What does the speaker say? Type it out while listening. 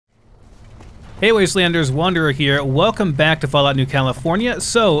Hey Wastelanders, Wanderer here. Welcome back to Fallout New California.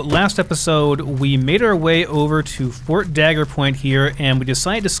 So, last episode, we made our way over to Fort Dagger Point here, and we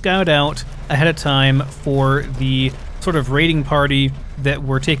decided to scout out ahead of time for the sort of raiding party that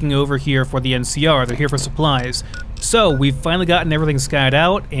we're taking over here for the NCR. They're here for supplies. So, we've finally gotten everything scouted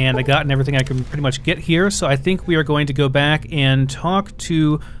out, and I've gotten everything I can pretty much get here, so I think we are going to go back and talk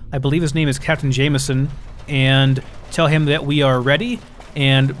to, I believe his name is Captain Jameson, and tell him that we are ready,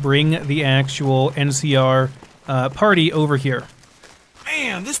 and bring the actual NCR party over here.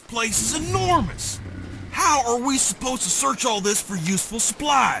 Man, this place is enormous! How are we supposed to search all this for useful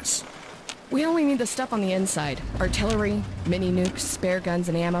supplies? We only need the stuff on the inside. Artillery, mini nukes, spare guns,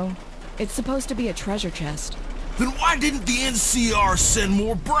 and ammo. It's supposed to be a treasure chest. Then why didn't the NCR send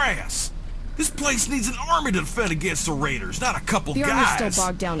more brass? This place needs an army to defend against the raiders, not a couple guys. The army's still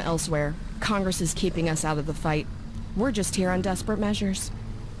bogged down elsewhere. Congress is keeping us out of the fight. We're just here on desperate measures.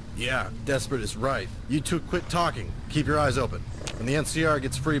 Yeah, desperate is right. You two quit talking. Keep your eyes open. When the NCR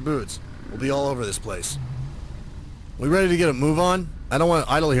gets free boots, we'll be all over this place. We ready to get a move on? I don't want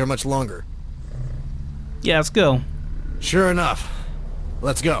to idle here much longer. Yeah, let's go. Sure enough.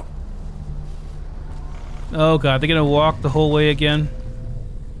 Let's go. Oh god, they're gonna walk the whole way again?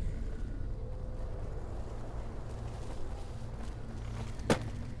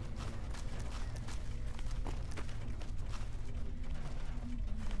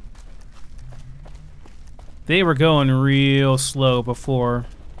 They were going real slow before.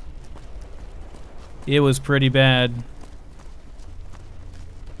 It was pretty bad.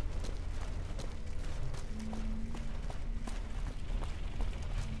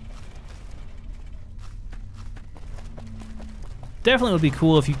 Definitely would be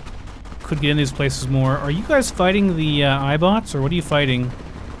cool if you could get in these places more. Are you guys fighting the iBots, or what are you fighting?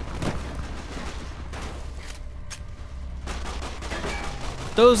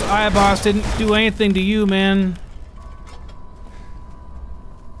 Those iBots didn't do anything to you, man.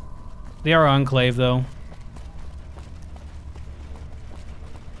 They are Enclave, though.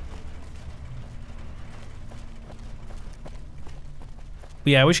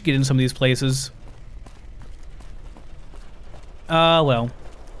 But yeah, we should get in some of these places. Well.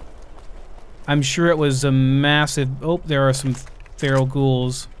 I'm sure it was a massive... Oh, there are some feral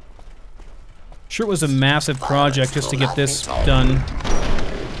ghouls. Sure it was a massive project just to get this done.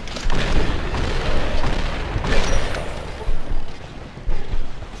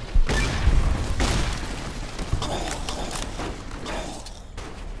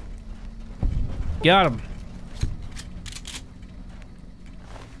 Got him.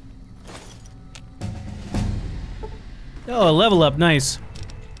 Oh, a level up, nice.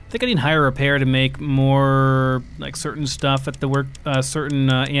 I think I need higher repair to make more, like, certain stuff at the work, certain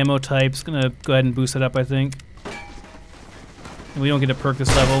ammo types. Gonna go ahead and boost it up, I think. And we don't get a perk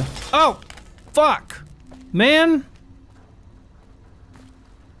this level. Oh! Fuck! Man!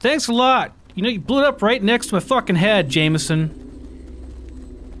 Thanks a lot. You know, you blew it up right next to my fucking head, Jameson.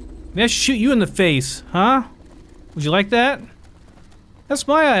 Maybe I should shoot you in the face, huh? Would you like that? That's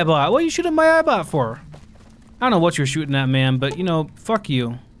my eyebot. What are you shooting my eyebot for? I don't know what you're shooting at, man, but, you know, fuck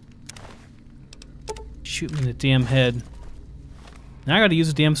you. Shoot me in the damn head. Now I gotta use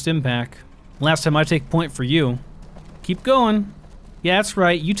a damn stim pack. Last time I take point for you. Keep going. Yeah, that's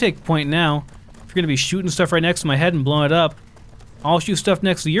right, you take point now. If you're gonna be shooting stuff right next to my head and blowing it up, I'll shoot stuff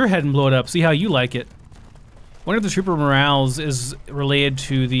next to your head and blow it up. See how you like it. I wonder if the trooper morales is related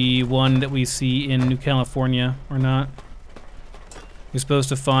to the one that we see in New California or not. You're supposed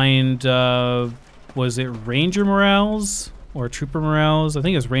to find, was it Ranger Morales or Trooper Morales? I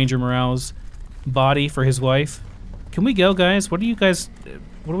think it was Ranger Morales' body for his wife. Can we go, guys? What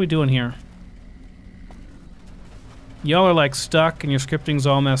are we doing here? Y'all are like stuck and your scripting's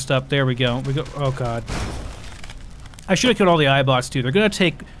all messed up. There we go. Oh god. I should have killed all the iBots too. They're gonna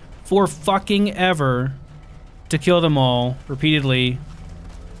take for fucking ever to kill them all repeatedly.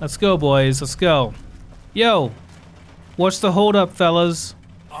 Let's go, boys. Let's go. Yo, what's the holdup, fellas?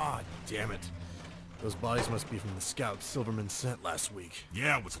 Ah, damn it. Those bodies must be from the scouts Silverman sent last week.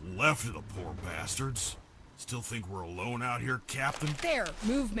 Yeah, what's left of the poor bastards. Still think we're alone out here, Captain? There,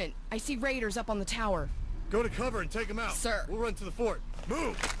 movement. I see raiders up on the tower. Go to cover and take them out. Sir. We'll run to the fort.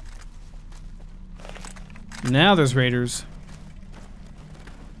 Move! Now there's raiders.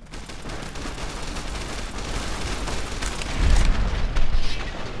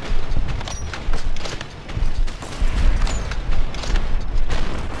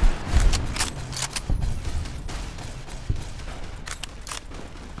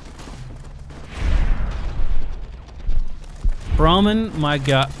 Brahmin, my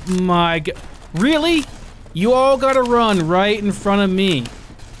god, really? You all gotta run right in front of me.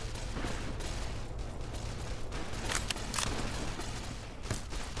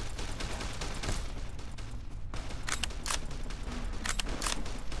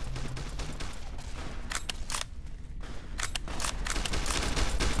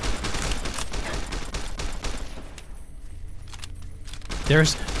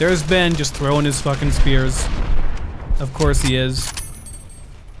 There's Ben just throwing his fucking spears. Of course he is.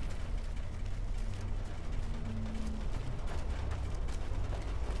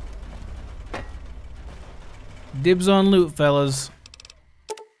 Dibs on loot, fellas.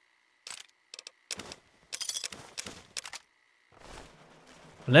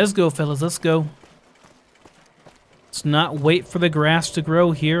 Let's go, fellas, let's go. Let's not wait for the grass to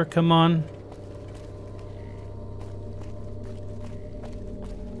grow here, come on.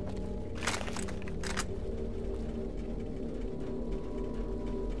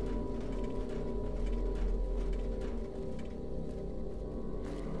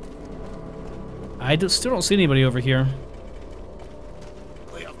 Still don't see anybody over here.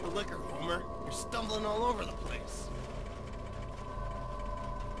 Lay off the liquor, Homer. You're stumbling all over the place.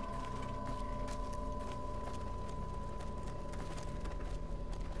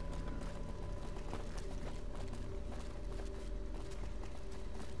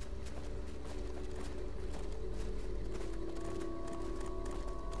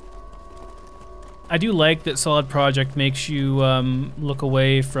 I do like that Solid Project makes you look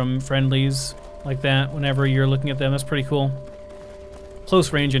away from friendlies like that whenever you're looking at them. That's pretty cool.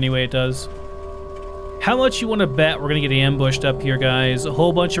 Close range anyway, it does. How much you want to bet we're going to get ambushed up here, guys? A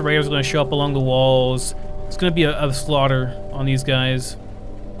whole bunch of raiders are going to show up along the walls. It's going to be a slaughter on these guys.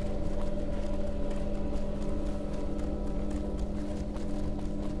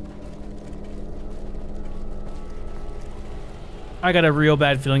 I got a real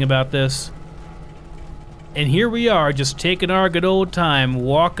bad feeling about this. And here we are, just taking our good old time,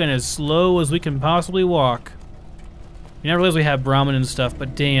 walking as slow as we can possibly walk. You never realize we have Brahmin and stuff,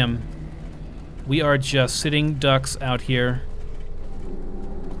 but damn. We are just sitting ducks out here.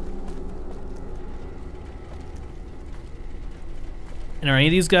 And are any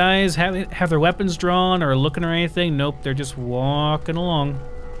of these guys have their weapons drawn or looking or anything? Nope, they're just walking along.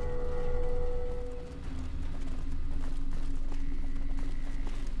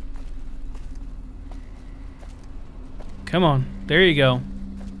 Come on, there you go.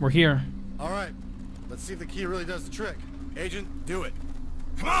 We're here. All right, let's see if the key really does the trick. Agent, do it.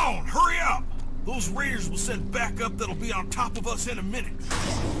 Come on, hurry up! Those raiders will send backup that'll be on top of us in a minute.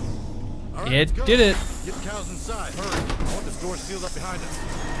 All right, It did it. Get the cows inside. Hurry. I want this door sealed up behind us.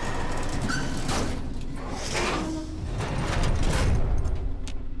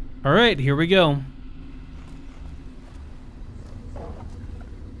 All right, here we go.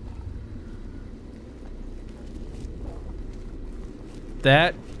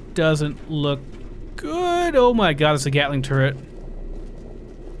 That doesn't look good. Oh my god, it's a Gatling turret.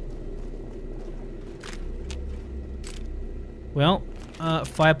 Well,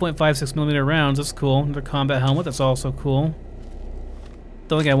 5.56mm rounds, that's cool. Another combat helmet, that's also cool.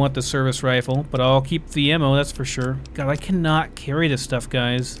 Don't think I want the service rifle, but I'll keep the ammo, that's for sure. God, I cannot carry this stuff,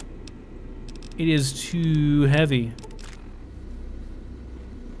 guys. It is too heavy.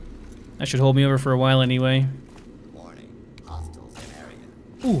 That should hold me over for a while anyway.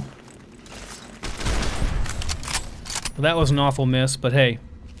 Ooh. Well, that was an awful miss, but hey,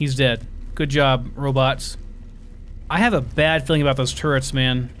 he's dead. Good job, robots. I have a bad feeling about those turrets,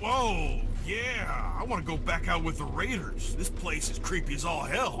 man. Whoa, yeah. I want to go back out with the raiders. This place is creepy as all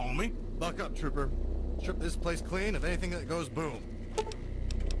hell, homie. Buck up, trooper. Strip this place clean. If anything that goes, boom.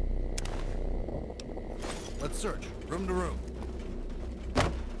 Let's search, room to room.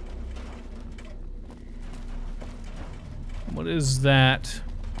 What is that?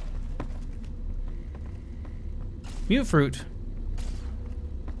 Mute fruit.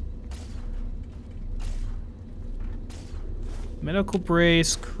 Medical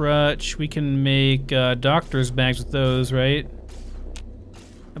brace, crutch. We can make doctor's bags with those, right?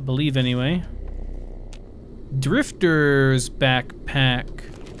 I believe anyway. Drifter's backpack.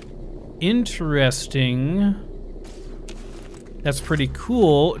 Interesting. That's pretty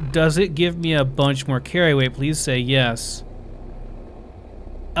cool. Does it give me a bunch more carry weight? Please say yes.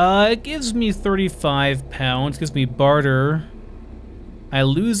 It gives me 35 pounds. Gives me barter. I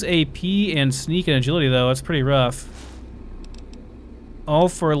lose AP and sneak and agility though. That's pretty rough. All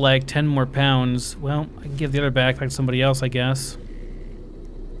for like 10 more pounds. Well, I can give the other backpack to somebody else, I guess.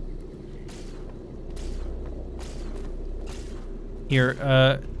 Here,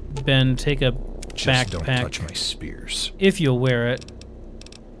 Ben, take a Just backpack. don't touch my spears. If you'll wear it.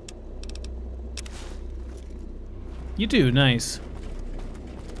 You do, nice.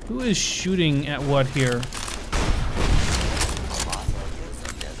 Who is shooting at what here?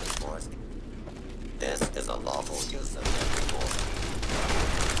 This is a lawful use of deadly force.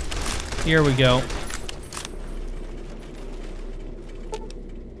 Here we go.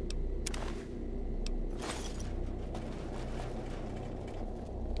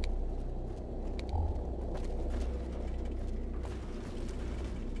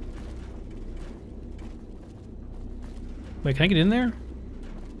 Wait, can I get in there?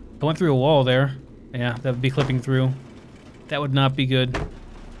 I went through a wall there. Yeah, that would be clipping through. That would not be good.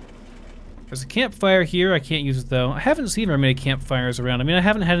 There's a campfire here. I can't use it though. I haven't seen very many campfires around. I mean, I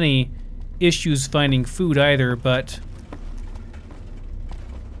haven't had any issues finding food either, but...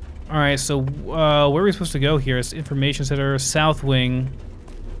 Alright, so where are we supposed to go here? It's information center, south wing.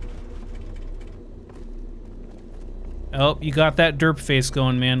 Oh, you got that derp face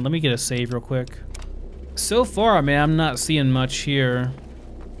going, man. Let me get a save real quick. So far, man, I'm not seeing much here.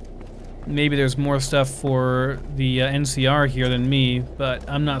 Maybe there's more stuff for the NCR here than me, but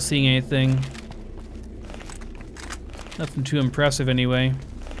I'm not seeing anything. Nothing too impressive anyway.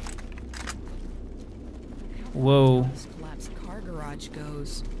 Whoa. This collapsed car garage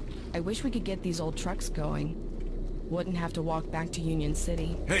goes. I wish we could get these old trucks going. Wouldn't have to walk back to Union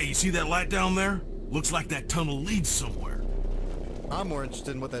City. Hey, you see that light down there? Looks like that tunnel leads somewhere. I'm more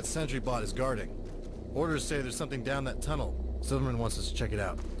interested in what that sentry bot is guarding. Orders say there's something down that tunnel. Silverman wants us to check it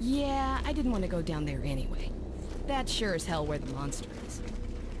out. Yeah, I didn't want to go down there anyway. That's sure as hell where the monster is.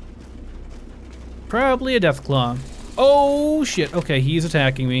 Probably a Deathclaw. Oh shit, okay, he's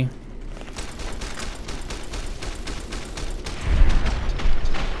attacking me.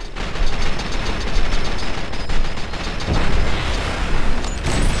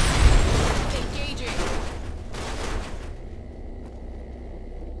 Engaging.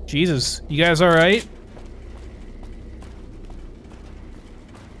 Jesus, you guys alright?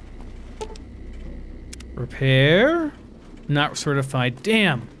 Repair? Not certified.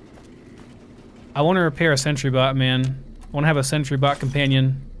 Damn. I want to repair a sentry bot, man. I want to have a sentry bot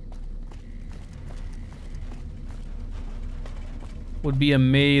companion. Would be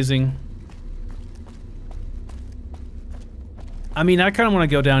amazing. I mean, I kind of want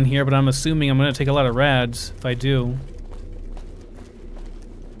to go down here, but I'm assuming I'm going to take a lot of rads if I do.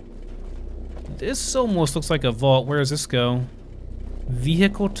 This almost looks like a vault. Where does this go?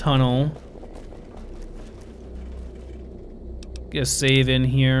 Vehicle tunnel. Get a save in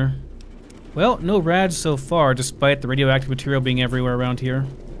here. Well, no rads so far, despite the radioactive material being everywhere around here.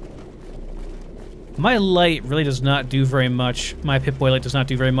 My light really does not do very much. My Pip-Boy light does not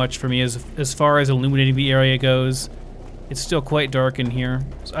do very much for me as far as illuminating the area goes. It's still quite dark in here.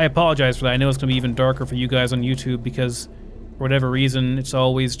 So I apologize for that. I know it's going to be even darker for you guys on YouTube because, for whatever reason, it's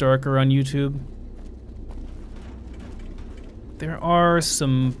always darker on YouTube. There are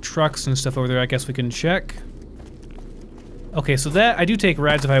some trucks and stuff over there I guess we can check. Okay, so that, I do take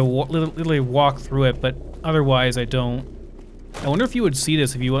rads if I literally walk through it, but otherwise I don't. I wonder if you would see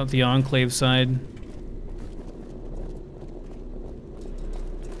this if you went the Enclave side.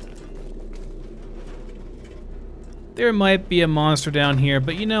 There might be a monster down here,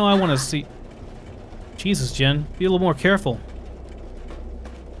 but you know, I want to see... Jesus, Jen, be a little more careful.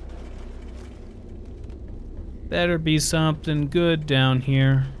 Better be something good down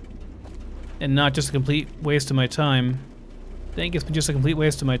here. And not just a complete waste of my time. I think it's been just a complete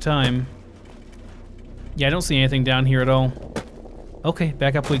waste of my time. Yeah, I don't see anything down here at all. Okay,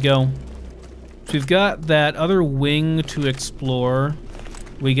 back up we go. So we've got that other wing to explore.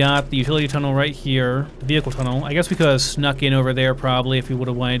 We got the utility tunnel right here, the vehicle tunnel. I guess we could have snuck in over there probably if we would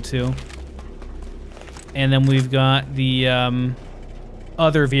have wanted to. And then we've got the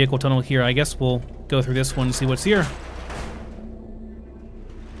other vehicle tunnel here. I guess we'll go through this one and see what's here.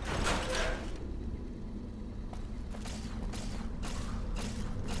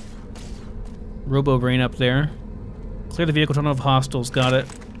 Robo-brain up there. Clear the vehicle tunnel of hostiles, got it.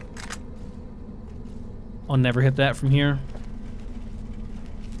 I'll never hit that from here.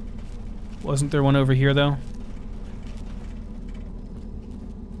 Wasn't there one over here, though?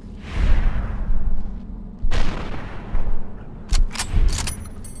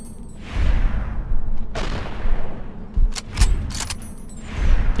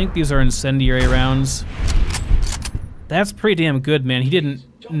 I think these are incendiary rounds. That's pretty damn good, man. He didn't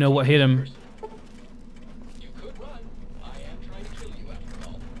know what hit him.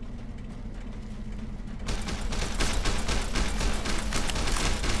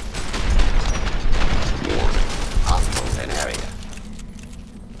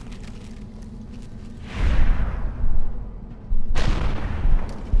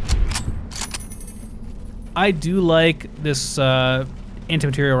 I do like this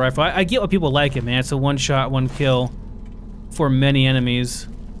anti-material rifle. I get what people like it, man. It's a one-shot, one-kill for many enemies.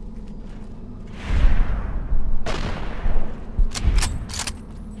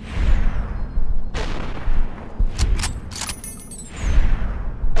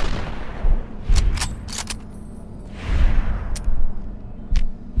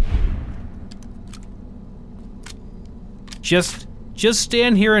 Just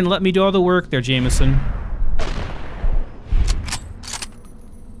stand here and let me do all the work there, Jameson.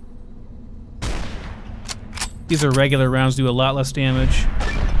 These are regular rounds, do a lot less damage.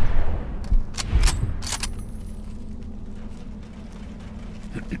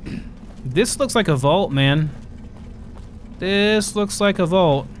 This looks like a vault, man. This looks like a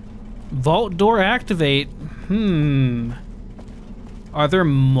vault. Vault door activate. Are there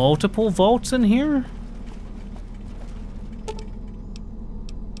multiple vaults in here?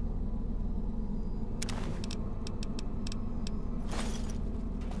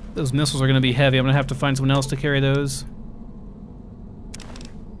 Those missiles are gonna be heavy. I'm gonna have to find someone else to carry those.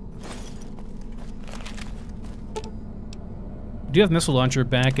 I do have missile launcher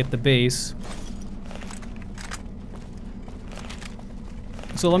back at the base.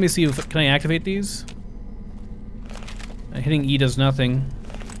 So let me see if, can I activate these? Hitting E does nothing.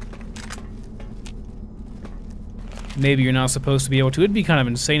 Maybe you're not supposed to be able to. It'd be kind of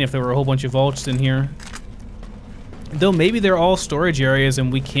insane if there were a whole bunch of vaults in here. Though maybe they're all storage areas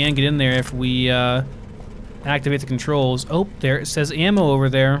and we can get in there if we activate the controls. Oh, there it says ammo over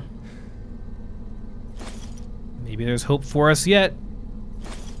there. Maybe there's hope for us yet.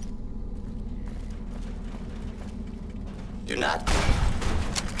 Do not.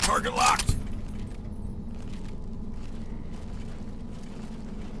 Target locked.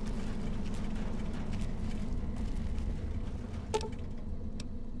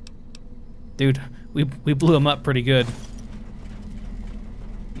 Dude, we blew him up pretty good.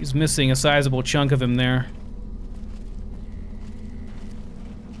 He's missing a sizable chunk of him there.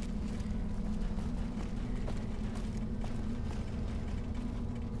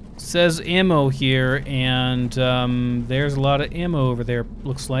 Says ammo here, and there's a lot of ammo over there,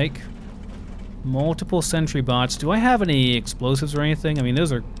 looks like. Multiple sentry bots. Do I have any explosives or anything? I mean,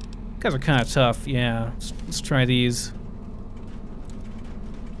 those guys are kind of tough. Yeah, let's try these.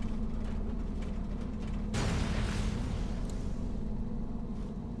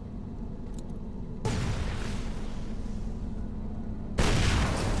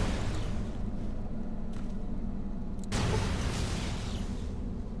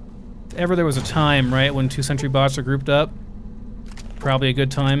 If ever there was a time, right, when 2 sentry bots are grouped up, probably a good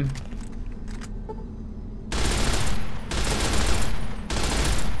time.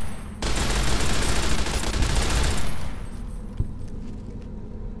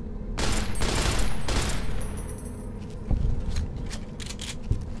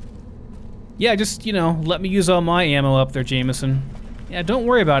 Yeah, just, you know, let me use all my ammo up there, Jameson. Yeah, don't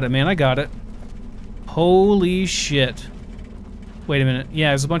worry about it, man. I got it. Holy shit. Wait a minute. Yeah,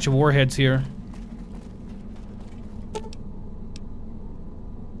 there's a bunch of warheads here.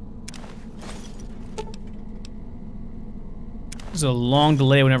 There's a long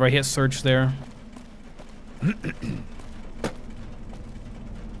delay whenever I hit search there.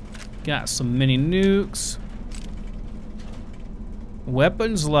 Got some mini nukes.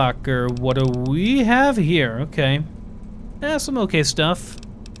 Weapons locker. What do we have here? Okay. Some okay stuff.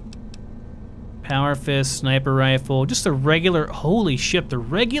 Power fist, sniper rifle, just a regular, holy shit, the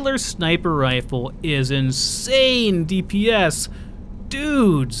regular sniper rifle is insane DPS.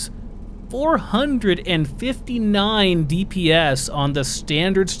 Dudes, 459 DPS on the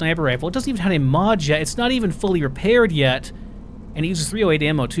standard sniper rifle. It doesn't even have any mods yet. It's not even fully repaired yet. And it uses 308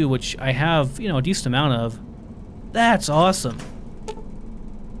 ammo too, which I have, you know, a decent amount of. That's awesome.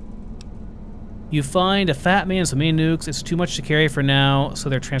 You find a fat man and some mini nukes. It's too much to carry for now, so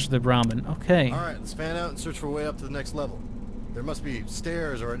they're transferred to the Brahmin. Okay. Alright, let's fan out and search for a way up to the next level. There must be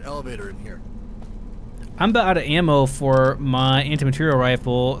stairs or an elevator in here. I'm about out of ammo for my anti-material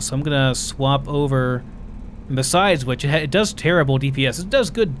rifle, so I'm gonna swap over. And besides which, it does terrible DPS. It does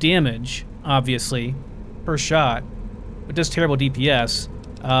good damage, obviously, per shot. It does terrible DPS.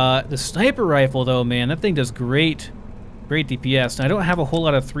 The sniper rifle, though, man, that thing does great DPS. And I don't have a whole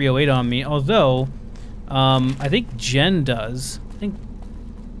lot of 308 on me, although I think Jen does. I think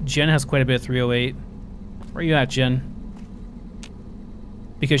Jen has quite a bit of 308. Where are you at, Jen?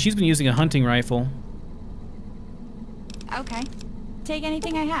 Because she's been using a hunting rifle. Okay. Take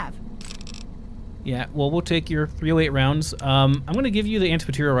anything I have. Yeah, well, we'll take your 308 rounds. I'm going to give you the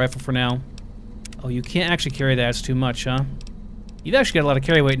anti-material rifle for now. Oh, you can't actually carry that. It's too much, huh? You've actually got a lot of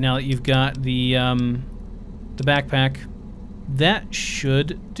carry weight now that you've got the backpack. That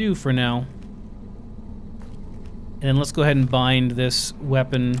should do for now. And then let's go ahead and bind this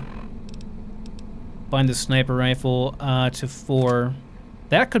weapon. Bind the sniper rifle to 4.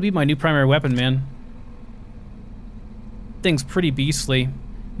 That could be my new primary weapon, man. Thing's pretty beastly.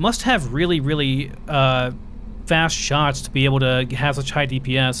 Must have really fast shots to be able to have such high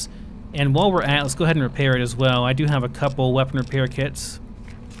DPS. And while we're at, let's go ahead and repair it as well. I do have a couple weapon repair kits.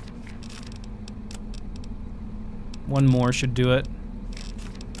 One more should do it.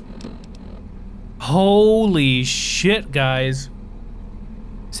 Holy shit, guys.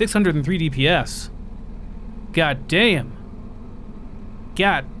 603 DPS. God damn.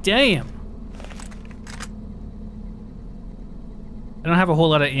 God damn. I don't have a whole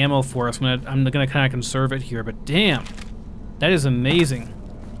lot of ammo for us. I'm gonna kind of conserve it here, but damn. That is amazing.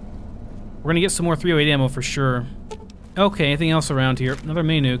 We're gonna get some more 308 ammo for sure. Okay, anything else around here? Another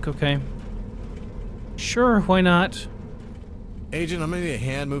main nuke, okay. Sure, why not? Agent, I'm gonna need a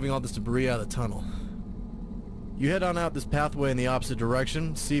hand moving all this debris out of the tunnel. You head on out this pathway in the opposite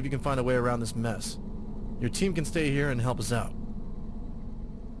direction, see if you can find a way around this mess. Your team can stay here and help us out.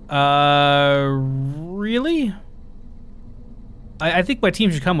 Really? I think my team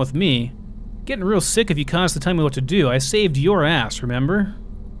should come with me. Getting real sick of you constantly telling me what to do. I saved your ass, remember?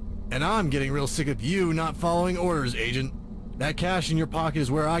 And I'm getting real sick of you not following orders, Agent. That cash in your pocket is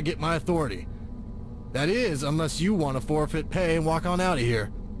where I get my authority. That is, unless you want to forfeit pay and walk on out of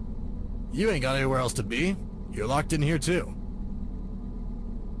here. You ain't got anywhere else to be. You're locked in here too.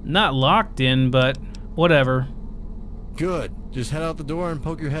 Not locked in, but whatever. Good. Just head out the door and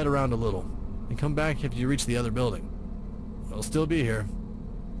poke your head around a little. And come back after you reach the other building. I'll still be here.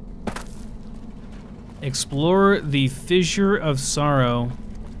 Explore the Fissure of Sorrow.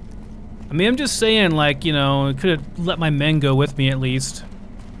 I mean, I'm just saying, like, you know, I could have let my men go with me at least.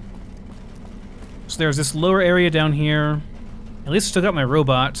 So there's this lower area down here. At least I still got my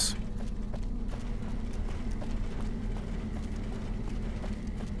robots.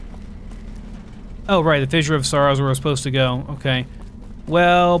 Oh, right, the Fissure of Sorrow is where we're supposed to go. Okay.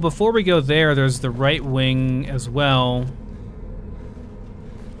 Well, before we go there, there's the right wing as well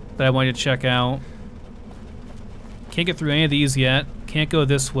that I wanted to check out. Can't get through any of these yet. Can't go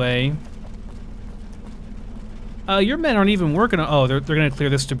this way. Your men aren't even working on... Oh, they're going to clear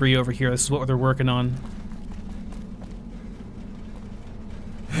this debris over here. This is what they're working on.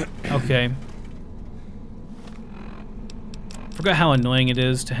 Okay. Forgot how annoying it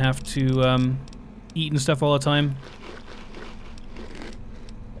is to have to eat and stuff all the time.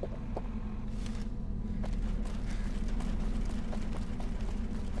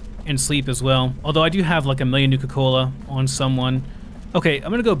 And sleep as well. Although I do have like 1,000,000 Nuka-Cola on someone. Okay,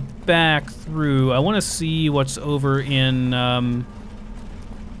 I'm gonna go back through. I want to see what's over in...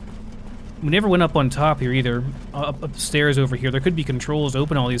 we never went up on top here either. Upstairs over here. There could be controls to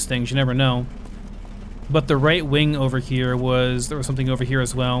open all these things. You never know. But the right wing over here was... There was something over here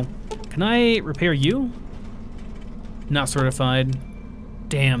as well. Can I repair you? Not certified.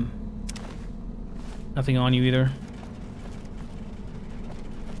 Damn. Nothing on you either.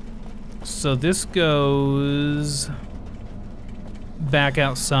 So this goes back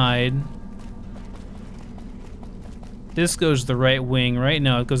outside. This goes to the right wing. Right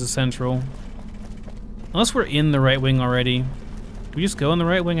now it goes to central. Unless we're in the right wing already. Do we just go in the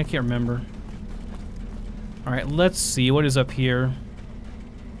right wing? I can't remember. Alright, let's see. What is up here?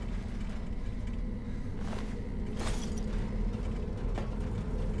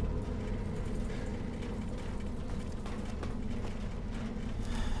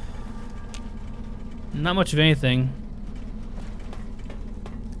 Not much of anything.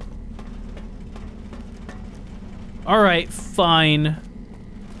 Alright, fine.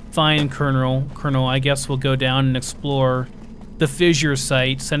 Fine, Colonel. Colonel, I guess we'll go down and explore the fissure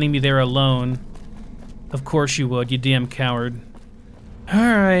site, sending me there alone. Of course you would, you damn coward.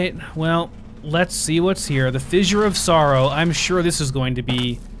 Alright, well, let's see what's here. The Fissure of Sorrow. I'm sure this is going to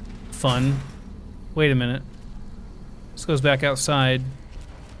be fun. Wait a minute. This goes back outside.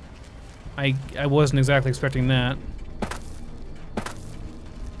 I wasn't exactly expecting that.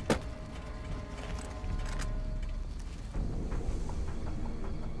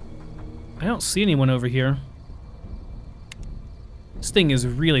 I don't see anyone over here. This thing is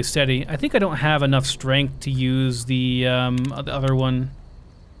really steady. I think I don't have enough strength to use the other one,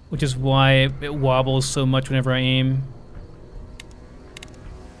 which is why it wobbles so much whenever I aim.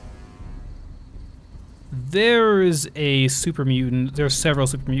 There is a super mutant. There are several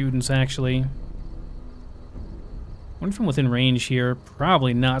super mutants, actually. One from within range here.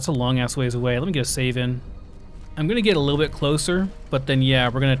 Probably not. It's a long-ass ways away. Let me get a save in. I'm going to get a little bit closer, but then, yeah,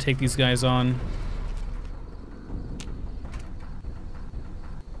 we're going to take these guys on.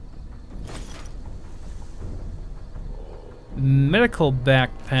 Medical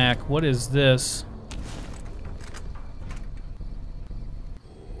backpack. What is this?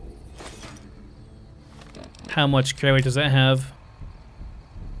 How much carry weight does that have?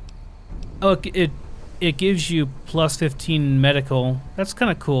 Oh, it gives you plus 15 medical. That's kind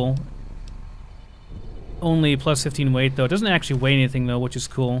of cool. Only plus 15 weight though. It doesn't actually weigh anything though, which is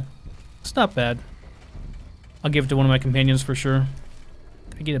cool. It's not bad. I'll give it to one of my companions for sure.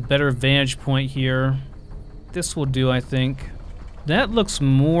 I get a better vantage point here. This will do, I think. That looks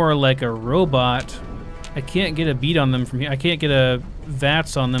more like a robot. I can't get a beat on them from here. I can't get a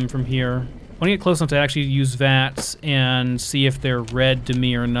VATS on them from here. I want to get close enough to actually use VATS and see if they're red to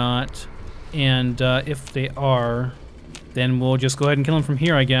me or not. And if they are, then we'll just go ahead and kill them from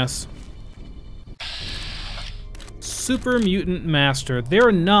here, I guess. Super Mutant Master.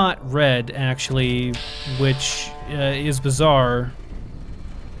 They're not red, actually, which is bizarre.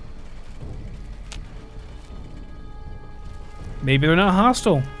 Maybe they're not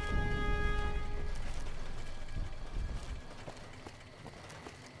hostile.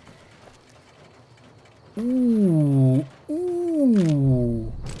 Ooh,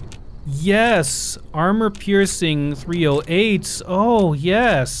 ooh. Yes, armor-piercing 308s. Oh,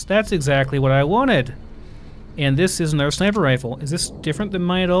 yes, that's exactly what I wanted. And this is another sniper rifle. Is this different than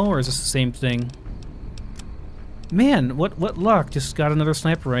mine at all, or is this the same thing? Man, what luck, just got another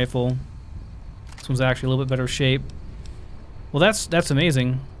sniper rifle. This one's actually a little bit better shape. Well, that's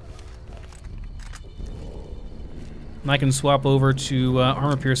amazing. And I can swap over to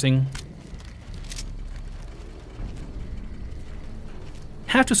armor-piercing.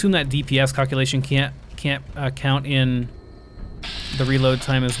 Have to assume that DPS calculation can't count in the reload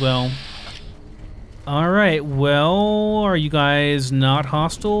time as well. All right, well, are you guys not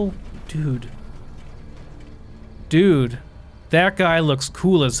hostile? Dude, that guy looks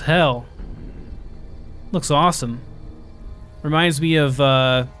cool as hell. Looks awesome. Reminds me of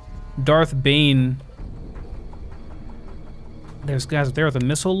Darth Bane. There's guys up there with a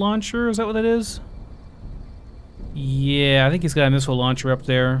missile launcher, is that what that is? Yeah, I think he's got a missile launcher up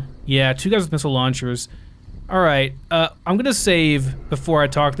there. Yeah, 2 guys with missile launchers. Alright, I'm gonna save before I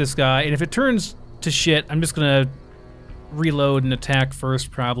talk to this guy, and if it turns to shit, I'm just gonna reload and attack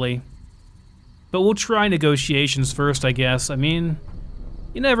first, probably. But we'll try negotiations first, I guess. I mean,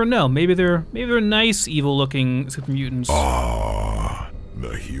 you never know. Maybe they're nice, evil-looking super mutants. Ah,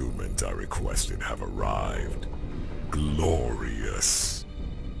 the humans I requested have arrived. Glorious.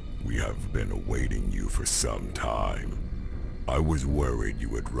 We have been awaiting you for some time. I was worried you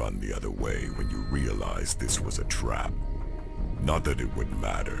would run the other way when you realized this was a trap. Not that it would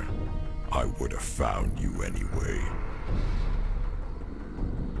matter. I would have found you anyway.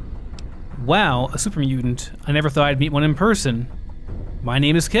 Wow, a super mutant. I never thought I'd meet one in person. My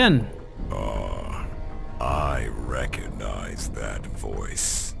name is Ken. I recognize that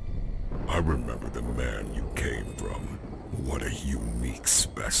voice. I remember the man you came from. What a unique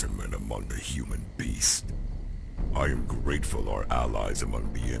specimen among the human beast. I am grateful our allies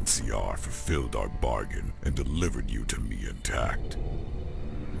among the NCR fulfilled our bargain and delivered you to me intact.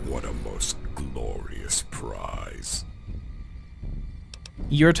 What a most glorious prize.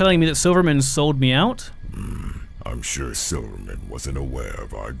 You're telling me that Silverman sold me out? I'm sure Silverman wasn't aware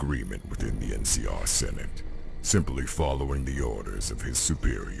of our agreement within the NCR Senate, simply following the orders of his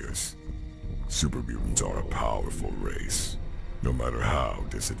superiors. Super mutants are a powerful race, no matter how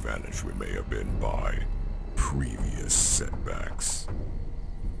disadvantaged we may have been by previous setbacks.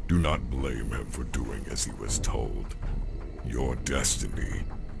 Do not blame him for doing as he was told. Your destiny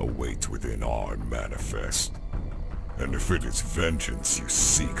awaits within our manifest. And if it is vengeance you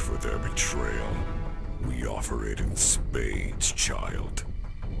seek for their betrayal, we offer it in spades, child.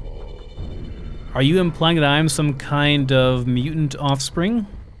 Are you implying that I'm some kind of mutant offspring?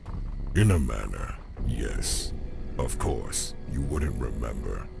 In a manner, yes. Of course, you wouldn't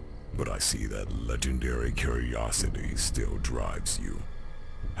remember, but I see that legendary curiosity still drives you.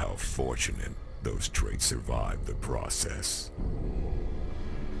 How fortunate those traits survived the process.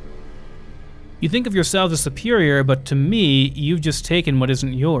 You think of yourself as superior, but to me, you've just taken what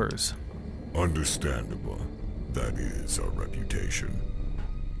isn't yours. Understandable. That is our reputation.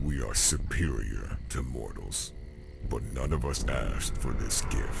 We are superior to mortals, but none of us asked for this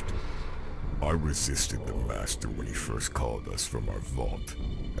gift. I resisted the Master when he first called us from our vault,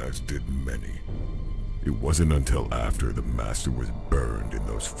 as did many. It wasn't until after the Master was burned in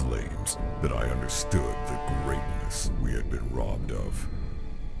those flames that I understood the greatness we had been robbed of.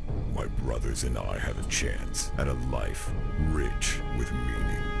 My brothers and I had a chance at a life rich with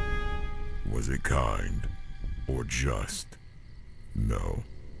meaning. Was it kind or just? No.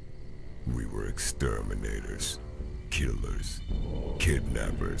 We were exterminators, killers,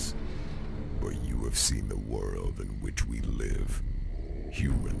 kidnappers. But you have seen the world in which we live.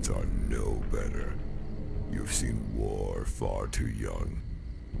 Humans are no better. You've seen war far too young.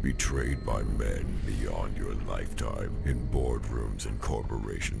 Betrayed by men beyond your lifetime in boardrooms and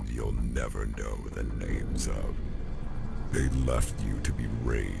corporations you'll never know the names of. They left you to be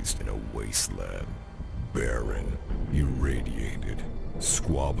raised in a wasteland, barren, irradiated,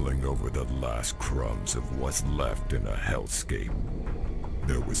 squabbling over the last crumbs of what's left in a hellscape.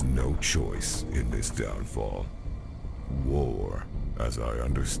 There was no choice in this downfall. War, as I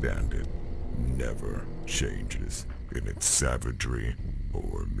understand it, never changes in its savagery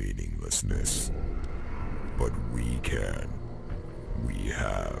or meaninglessness. But we can. We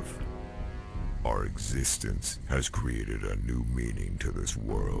have. Our existence has created a new meaning to this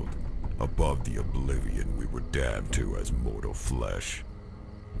world, above the oblivion we were damned to as mortal flesh.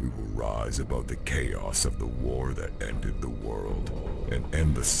 We will rise above the chaos of the war that ended the world, and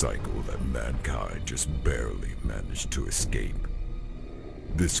end the cycle that mankind just barely managed to escape.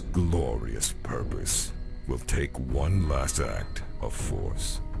 This glorious purpose will take one last act of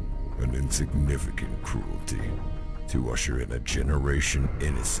force, an insignificant cruelty, to usher in a generation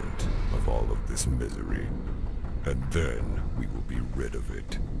innocent of all of this misery, and then we will be rid of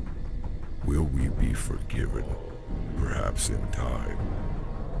it. Will we be forgiven? Perhaps in time.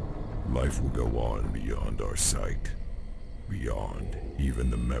 Life will go on beyond our sight, beyond even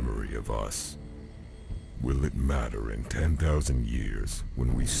the memory of us. Will it matter in 10,000 years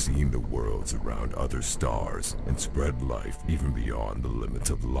when we've seen the worlds around other stars and spread life even beyond the limits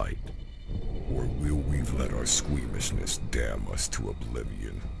of light? Or will we let our squeamishness damn us to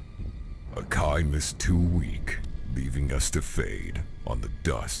oblivion? A kindness too weak, leaving us to fade on the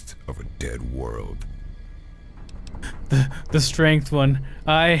dust of a dead world. The strength one.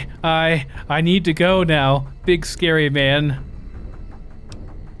 I need to go now. Big scary man.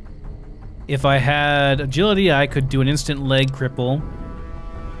 If I had agility, I could do an instant leg cripple.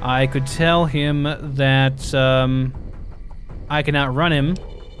 I could tell him that I can outrun him.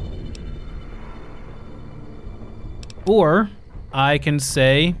 Or I can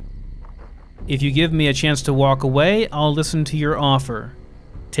say, if you give me a chance to walk away, I'll listen to your offer.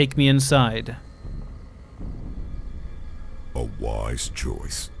 Take me inside. A wise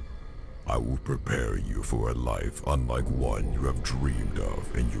choice. I will prepare you for a life unlike one you have dreamed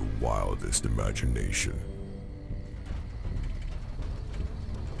of in your wildest imagination.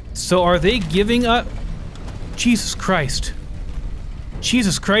 So are they giving up? Jesus Christ.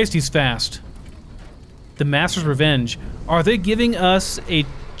 Jesus Christ, he's fast. The Master's Revenge. Are they giving us a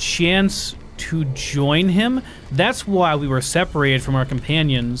chance to join him? That's why we were separated from our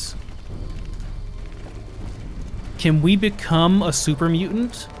companions. Can we become a super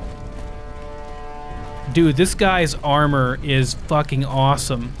mutant? Dude, this guy's armor is fucking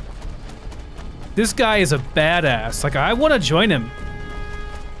awesome. This guy is a badass. Like, I want to join him.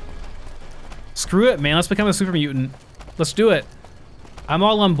 Screw it, man. Let's become a super mutant. Let's do it. I'm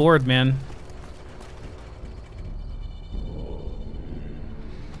all on board, man.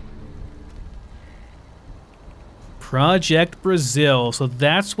 Project Brazil. So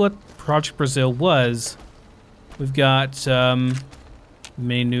that's what Project Brazil was. We've got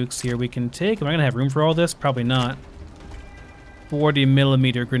many nukes here we can take. Am I gonna have room for all this? Probably not.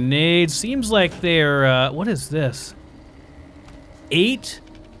 40mm grenades. Seems like they're, what is this?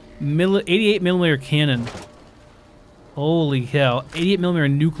 88mm cannon. Holy hell.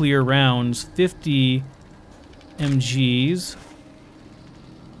 88mm nuclear rounds. 50 MGs.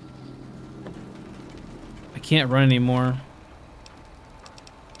 I can't run anymore.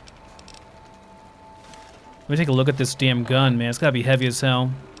 Let me take a look at this damn gun, man. It's gotta be heavy as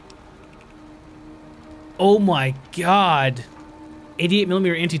hell. Oh my god.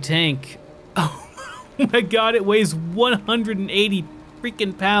 88mm anti-tank. Oh my god, it weighs 180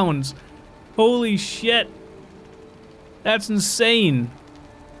 freaking pounds. Holy shit. That's insane.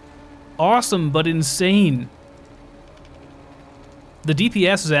 Awesome, but insane. The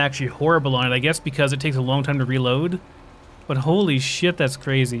DPS is actually horrible on it, I guess because it takes a long time to reload. But holy shit, that's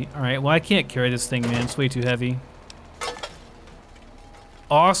crazy. Alright, well I can't carry this thing, man. It's way too heavy.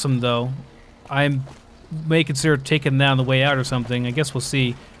 Awesome, though. I may consider taking that on the way out or something. I guess we'll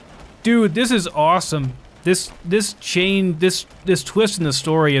see. Dude, this is awesome. This twist in the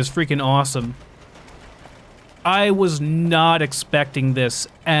story is freaking awesome. I was not expecting this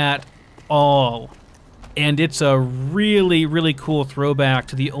at all. And it's a really, really cool throwback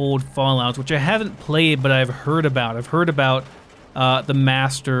to the old Fallouts, which I haven't played, but I've heard about. I've heard about the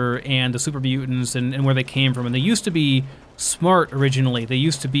Master and the Super Mutants and where they came from. And they used to be smart originally. They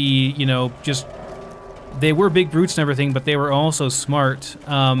used to be, you know, just... They were big brutes and everything, but they were also smart.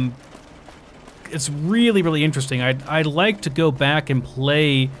 It's really, really interesting. I'd like to go back and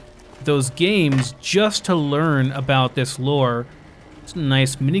play those games just to learn about this lore. It's a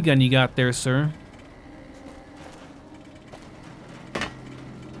nice minigun you got there, sir.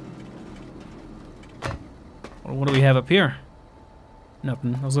 What do we have up here?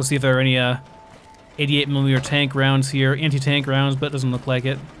 Nothing. I was gonna see if there are any 88mm tank rounds here. Anti-tank rounds, but it doesn't look like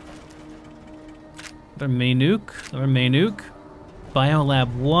it. Another May nuke. Another May nuke.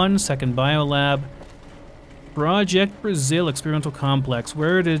 Biolab 1, second Biolab. Project Brazil Experimental Complex.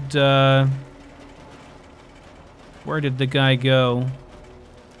 Where did the guy go?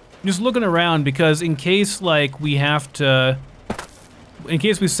 Just looking around because in case, like, we have to... In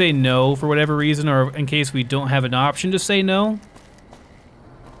case we say no for whatever reason, or in case we don't have an option to say no.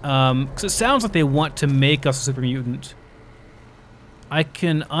 Because it sounds like they want to make us a super mutant. I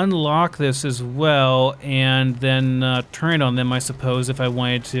can unlock this as well and then turn it on them, I suppose, if I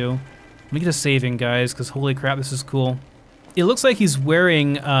wanted to. Let me get a saving, guys, because holy crap, this is cool. It looks like he's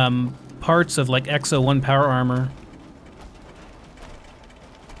wearing parts of, like, XO1 power armor.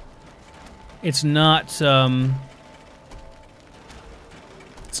 It's not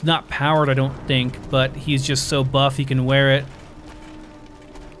powered, I don't think, but he's just so buff he can wear it.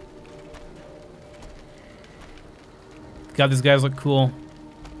 God, these guys look cool.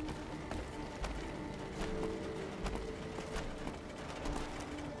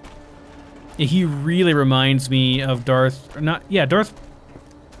 Yeah, he really reminds me of Darth Bane?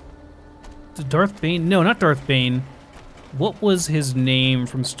 No, not Darth Bane. What was his name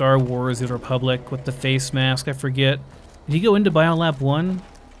from Star Wars The Republic with the face mask? I forget. Did he go into Biolab 1?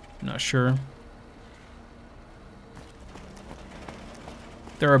 I'm not sure.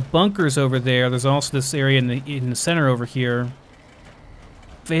 There are bunkers over there. There's also this area in the center over here.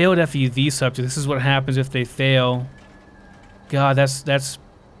 Failed FEV subject. This is what happens if they fail. God, that's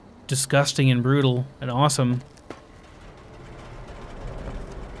disgusting and brutal and awesome.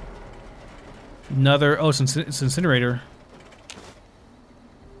 Another, oh, it's incinerator.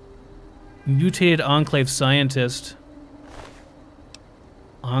 Mutated Enclave scientist.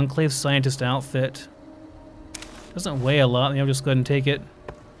 Enclave scientist outfit. Doesn't weigh a lot. Maybe I'll just go ahead and take it.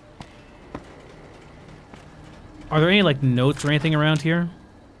 Are there any, like, notes or anything around here?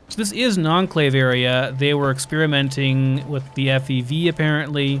 So this is an Enclave area. They were experimenting with the FEV,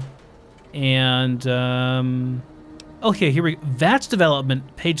 apparently. And, okay, here we go. VATS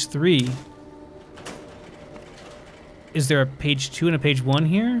development, page 3. Is there a page 2 and a page 1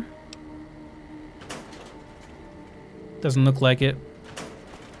 here? Doesn't look like it.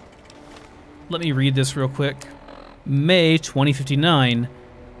 Let me read this real quick. May 2059.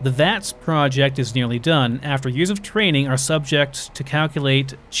 The VATS project is nearly done. After years of training our subjects to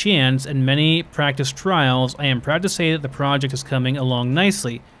calculate chance and many practice trials, I am proud to say that the project is coming along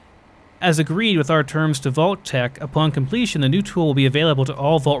nicely. As agreed with our terms to Vault Tech, upon completion the new tool will be available to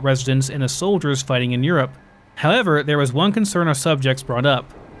all Vault residents and the soldiers fighting in Europe. However, there was one concern our subjects brought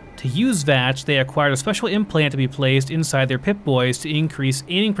up. To use VATS, they acquired a special implant to be placed inside their Pip-Boys to increase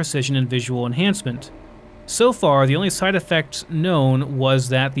aiming precision and visual enhancement. So far, the only side effect known was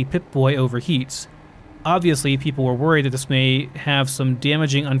that the Pip-Boy overheats. Obviously, people were worried that this may have some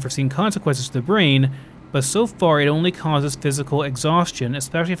damaging unforeseen consequences to the brain, but so far it only causes physical exhaustion,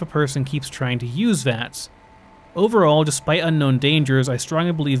 especially if a person keeps trying to use VATS. Overall, despite unknown dangers, I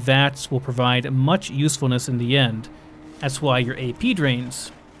strongly believe VATS will provide much usefulness in the end. That's why your AP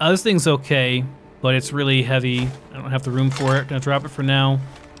drains. This thing's okay, but it's really heavy. I don't have the room for it. Gonna drop it for now.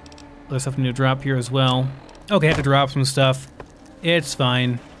 Other stuff I need to drop here as well. Okay, I have to drop some stuff. It's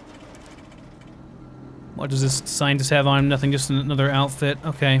fine. What does this scientist have on him? Nothing, just another outfit.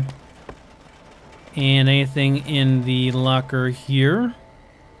 Okay. And anything in the locker here?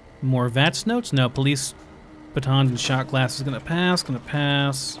 More VATS notes? No, police batons and shot glasses. Gonna pass, gonna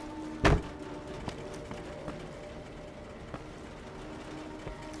pass.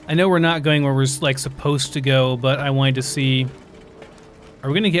 I know we're not going where we're, like, supposed to go, but I wanted to see... Are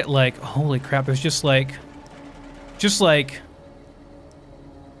we gonna get, like... Holy crap, there's just like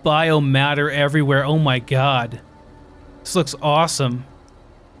biomatter everywhere. Oh my god. This looks awesome.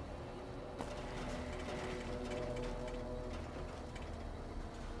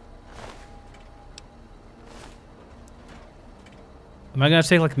 Am I gonna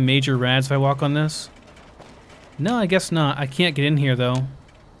take, like, major rads if I walk on this? No, I guess not. I can't get in here, though.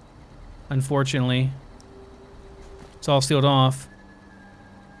 Unfortunately. It's all sealed off.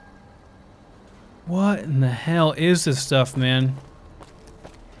 What in the hell is this stuff, man?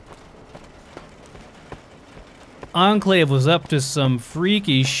 Enclave was up to some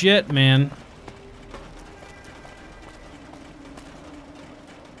freaky shit, man.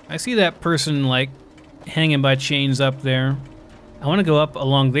 I see that person, like, hanging by chains up there. I want to go up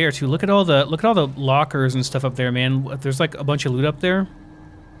along there too. Look at all the lockers and stuff up there, man. There's like a bunch of loot up there.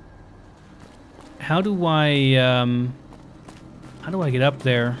 How do I get up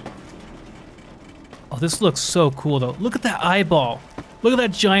there? Oh, this looks so cool though. Look at that eyeball. Look at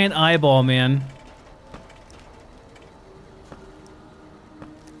that giant eyeball, man.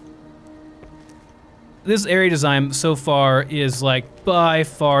 This area design so far is like by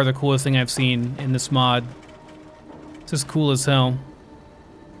far the coolest thing I've seen in this mod. It's just cool as hell.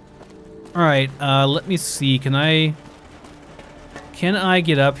 Alright, let me see. Can I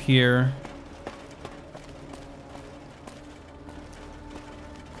get up here?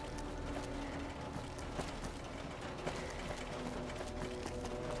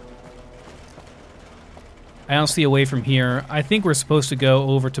 I don't see a way from here. I think we're supposed to go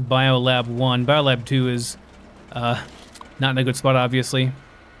over to Biolab 1. Biolab 2 is not in a good spot, obviously.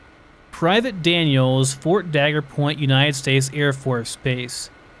 Private Daniels, Fort Dagger Point, United States Air Force Base.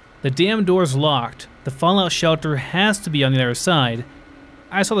 The damn door's locked. The fallout shelter has to be on the other side.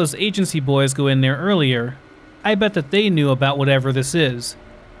 I saw those agency boys go in there earlier. I bet that they knew about whatever this is.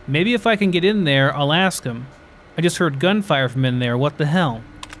 Maybe if I can get in there, I'll ask them. I just heard gunfire from in there. What the hell?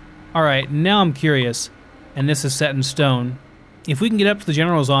 Alright, now I'm curious. And this is set in stone. If we can get up to the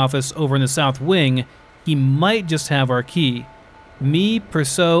general's office over in the south wing, he might just have our key. Me,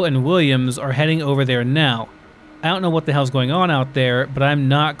 Perceau, and Williams are heading over there now. I don't know what the hell's going on out there, but I'm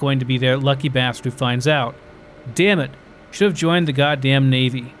not going to be their lucky bastard who finds out. Damn it. Should have joined the goddamn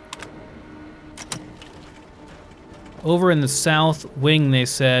Navy. Over in the south wing, they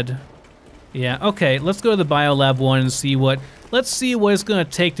said. Yeah, okay, let's go to the Biolab 1 and see what... Let's see what it's going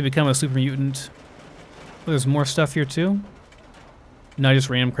to take to become a super mutant. Oh, there's more stuff here too? No,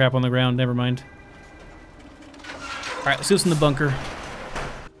 just random crap on the ground, never mind. Alright, let's see what's in the bunker.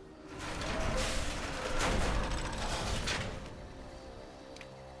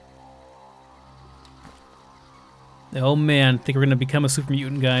 Oh man, I think we're gonna become a super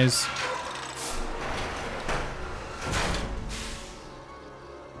mutant, guys.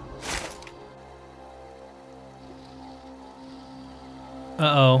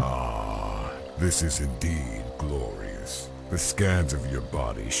 Uh-oh. This is indeed glorious. The scans of your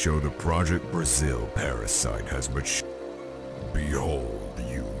body show the Project Brazil parasite has matured. Behold,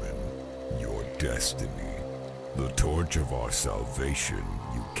 human, your destiny. The torch of our salvation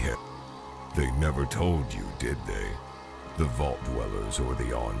you kept. They never told you, did they? The Vault Dwellers or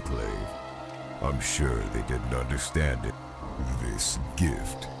the Enclave. I'm sure they didn't understand it. This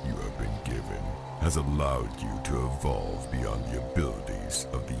gift you have been given has allowed you to evolve beyond the abilities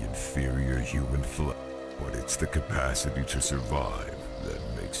of the inferior human flesh. But it's the capacity to survive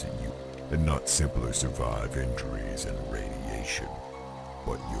that makes it you, and not simply survive injuries and radiation,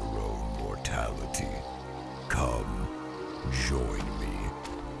 but your own mortality. Come, join me.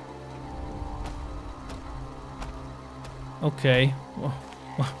 Okay.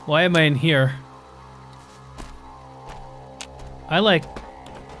 Why am I in here?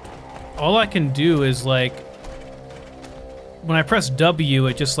 All I can do is like, when I press W,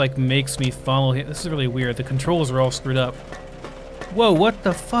 it just like makes me follow him. This is really weird. The controls are all screwed up. Whoa, what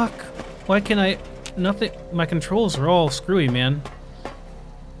the fuck? Why can I, nothing, my controls are all screwy, man.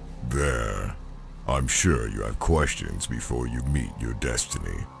 There. I'm sure you have questions before you meet your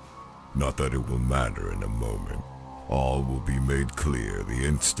destiny. Not that it will matter in a moment. All will be made clear the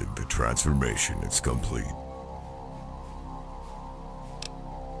instant the transformation is complete.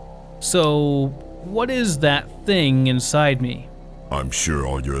 So, what is that thing inside me? I'm sure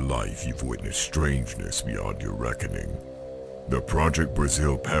all your life you've witnessed strangeness beyond your reckoning. The Project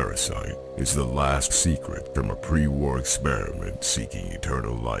Brazil parasite is the last secret from a pre-war experiment seeking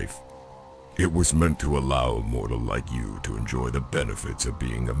eternal life. It was meant to allow a mortal like you to enjoy the benefits of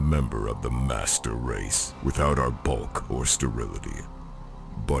being a member of the master race without our bulk or sterility.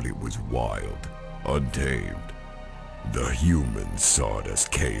 But it was wild, untamed. The humans saw it as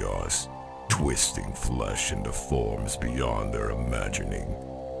chaos, twisting flesh into forms beyond their imagining.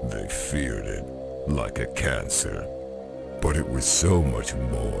 They feared it like a cancer. But it was so much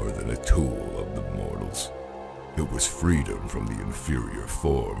more than a tool of the mortals. It was freedom from the inferior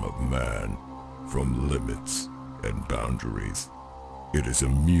form of man, from limits and boundaries. It is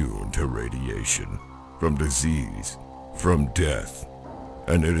immune to radiation, from disease, from death,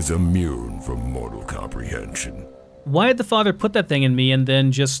 and it is immune from mortal comprehension. Why did the father put that thing in me and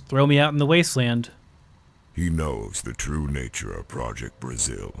then just throw me out in the wasteland? He knows the true nature of Project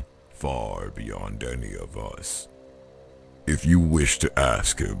Brazil, far beyond any of us. If you wish to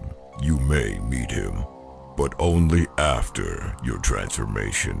ask him, you may meet him, but only after your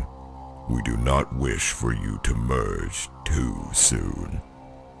transformation. We do not wish for you to merge too soon.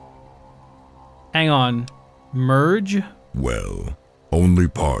 Hang on. Merge? Well, only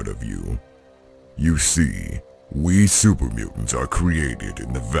part of you. You see, we super mutants are created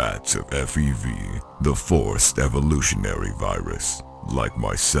in the vats of FEV, the forced evolutionary virus, like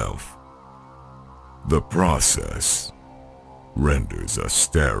myself. The process renders us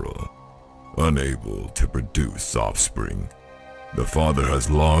sterile, unable to produce offspring. The father has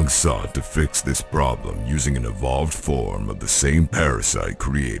long sought to fix this problem using an evolved form of the same parasite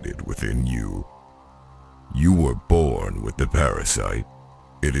created within you. You were born with the parasite.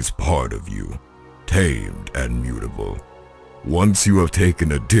 It is part of you, tamed and mutable. Once you have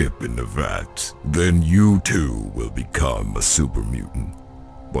taken a dip in the vat, then you too will become a super mutant.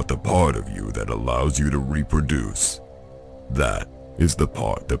 But the part of you that allows you to reproduce, that is the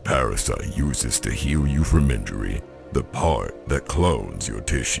part the parasite uses to heal you from injury, the part that clones your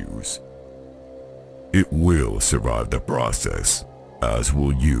tissues. It will survive the process, as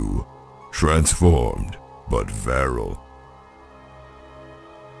will you, transformed but virile.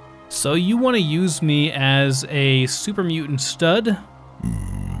 So you want to use me as a super mutant stud?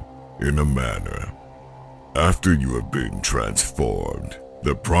 In a manner. After you have been transformed,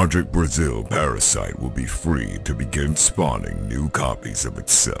 the Project Brazil parasite will be free to begin spawning new copies of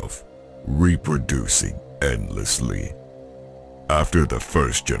itself, reproducing endlessly. After the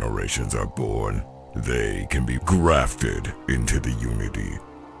first generations are born, they can be grafted into the Unity.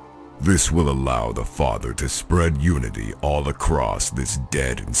 This will allow the Father to spread unity all across this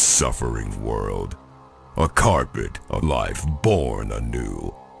dead and suffering world. A carpet of life born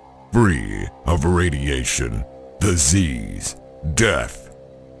anew, free of radiation, disease, death,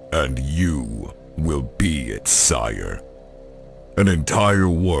 and you will be its sire. An entire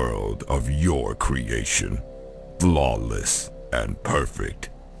world of your creation, flawless and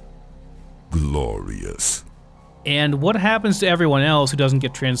perfect, glorious. And what happens to everyone else who doesn't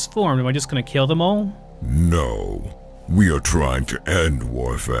get transformed? Am I just gonna kill them all? No. We are trying to end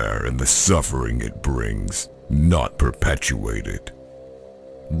warfare and the suffering it brings, not perpetuate it.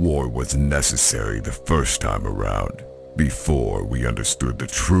 War was necessary the first time around, before we understood the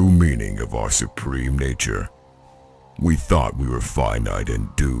true meaning of our supreme nature. We thought we were finite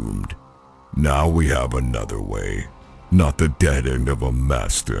and doomed. Now we have another way. Not the dead end of a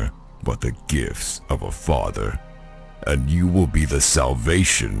master, but the gifts of a father. And you will be the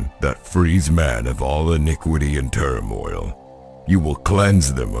salvation that frees man of all iniquity and turmoil. You will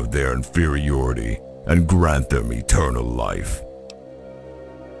cleanse them of their inferiority and grant them eternal life.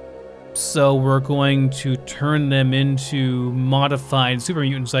 So we're going to turn them into modified super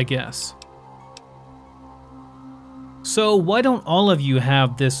mutants, I guess. So why don't all of you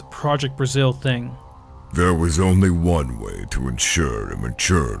have this Project Brazil thing? There was only one way to ensure it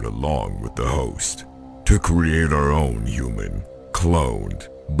matured along with the host. To create our own human, cloned,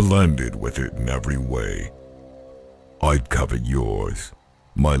 blended with it in every way. I'd covet yours.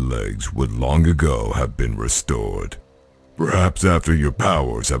 My legs would long ago have been restored. Perhaps after your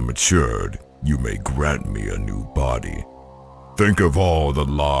powers have matured, you may grant me a new body. Think of all the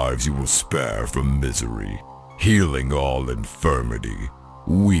lives you will spare from misery, healing all infirmity,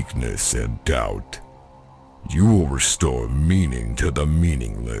 weakness, and doubt. You will restore meaning to the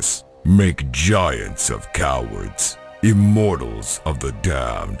meaningless, make giants of cowards, immortals of the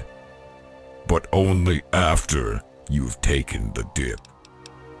damned. But only after you've taken the dip.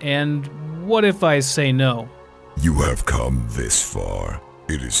 And what if I say no? You have come this far.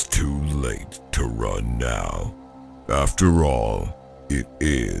 It is too late to run now. After all, it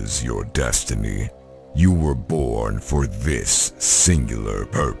is your destiny. You were born for this singular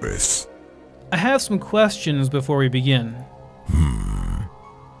purpose. I have some questions before we begin.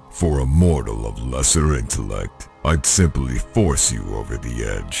 For a mortal of lesser intellect, I'd simply force you over the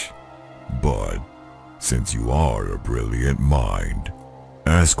edge. But, since you are a brilliant mind,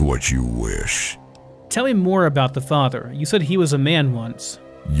 ask what you wish. Tell me more about the father. You said he was a man once.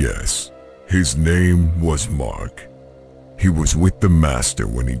 Yes, his name was Mark. He was with the Master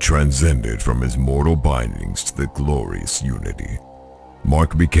when he transcended from his mortal bindings to the glorious Unity.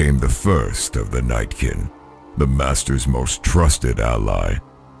 Mark became the first of the Nightkin, the Master's most trusted ally.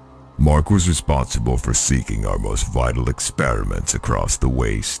 Mark was responsible for seeking our most vital experiments across the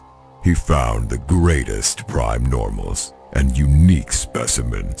waste. He found the greatest prime normals and unique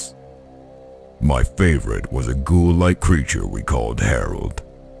specimens. My favorite was a ghoul-like creature we called Harold.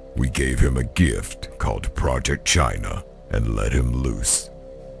 We gave him a gift called Project China and let him loose.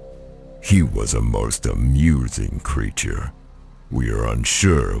 He was a most amusing creature. We are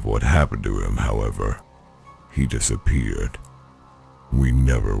unsure of what happened to him, however. He disappeared. We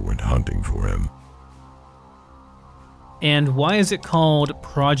never went hunting for him. And why is it called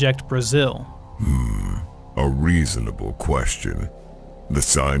Project Brazil? A reasonable question. The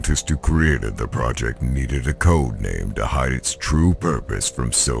scientist who created the project needed a code name to hide its true purpose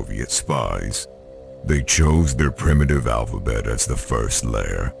from Soviet spies. They chose their primitive alphabet as the first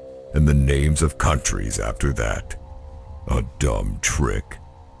layer, and the names of countries after that. A dumb trick.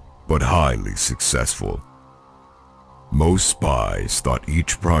 but highly successful. Most spies thought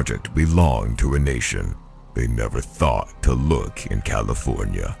each project belonged to a nation. They never thought to look in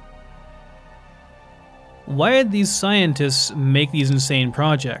California. Why did these scientists make these insane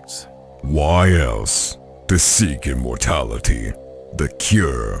projects? Why else? To seek immortality, the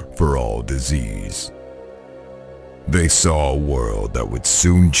cure for all disease. They saw a world that would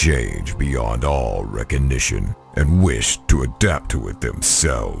soon change beyond all recognition and wished to adapt to it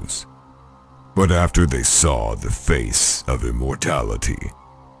themselves. But after they saw the face of immortality,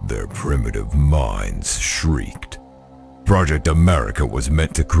 their primitive minds shrieked. Project America was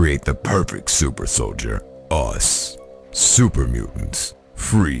meant to create the perfect super soldier, us, super mutants,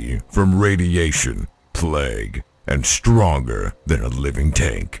 free from radiation, plague, and stronger than a living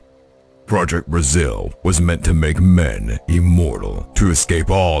tank. Project Brazil was meant to make men immortal, to escape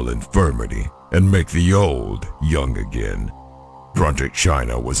all infirmity and make the old young again. Project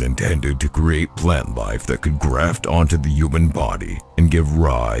China was intended to create plant life that could graft onto the human body and give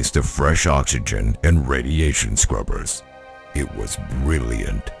rise to fresh oxygen and radiation scrubbers. It was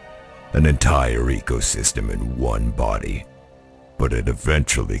brilliant. An entire ecosystem in one body. But it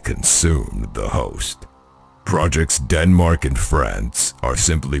eventually consumed the host. Projects Denmark and France are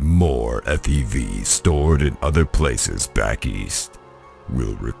simply more FEVs stored in other places back east.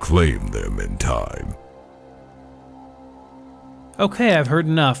 We'll reclaim them in time. Okay, I've heard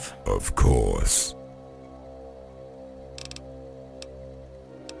enough. Of course.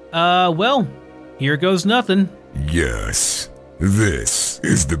 Well, here goes nothing. Yes, this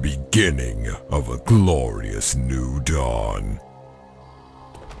is the beginning of a glorious new dawn.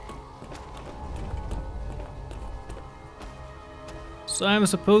 So I'm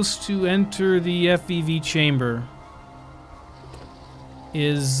supposed to enter the FEV chamber.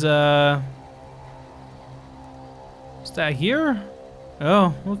 Is that here?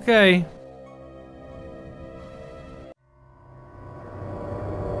 Oh, okay.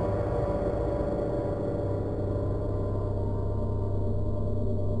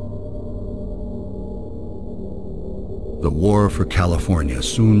 The war for California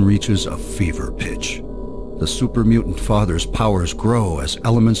soon reaches a fever pitch. The super mutant father's powers grow as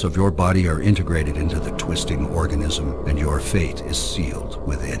elements of your body are integrated into the twisting organism, and your fate is sealed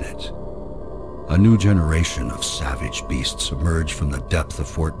within it. A new generation of savage beasts emerge from the depth of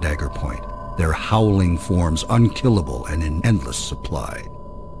Fort Dagger Point, their howling forms unkillable and in endless supply.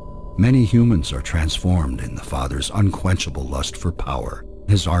 Many humans are transformed in the father's unquenchable lust for power.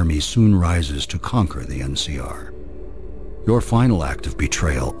 His army soon rises to conquer the NCR. Your final act of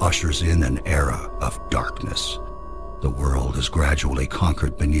betrayal ushers in an era of darkness. The world is gradually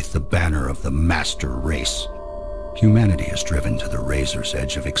conquered beneath the banner of the master race. Humanity is driven to the razor's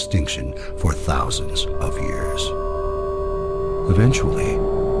edge of extinction for thousands of years. Eventually,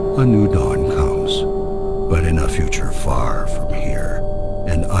 a new dawn comes, but in a future far from here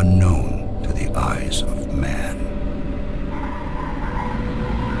and unknown to the eyes of man.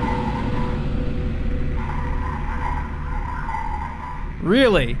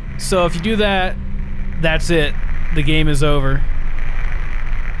 Really? So if you do that, that's it. The game is over.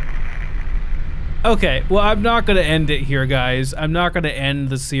 Okay, well, I'm not going to end it here, guys. I'm not going to end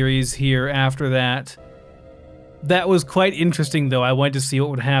the series here after that. That was quite interesting, though. I wanted to see what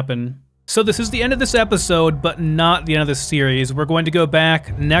would happen. So this is the end of this episode, but not the end of the series. We're going to go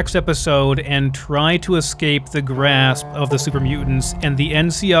back next episode and try to escape the grasp of the super mutants, and the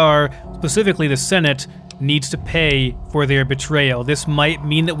NCR, specifically the Senate, needs to pay for their betrayal. This might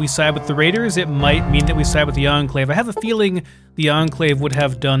mean that we side with the Raiders, it might mean that we side with the Enclave. I have a feeling the Enclave would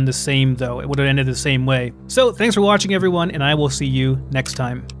have done the same, though. It would have ended the same way. So, thanks for watching, everyone, and I will see you next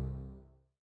time.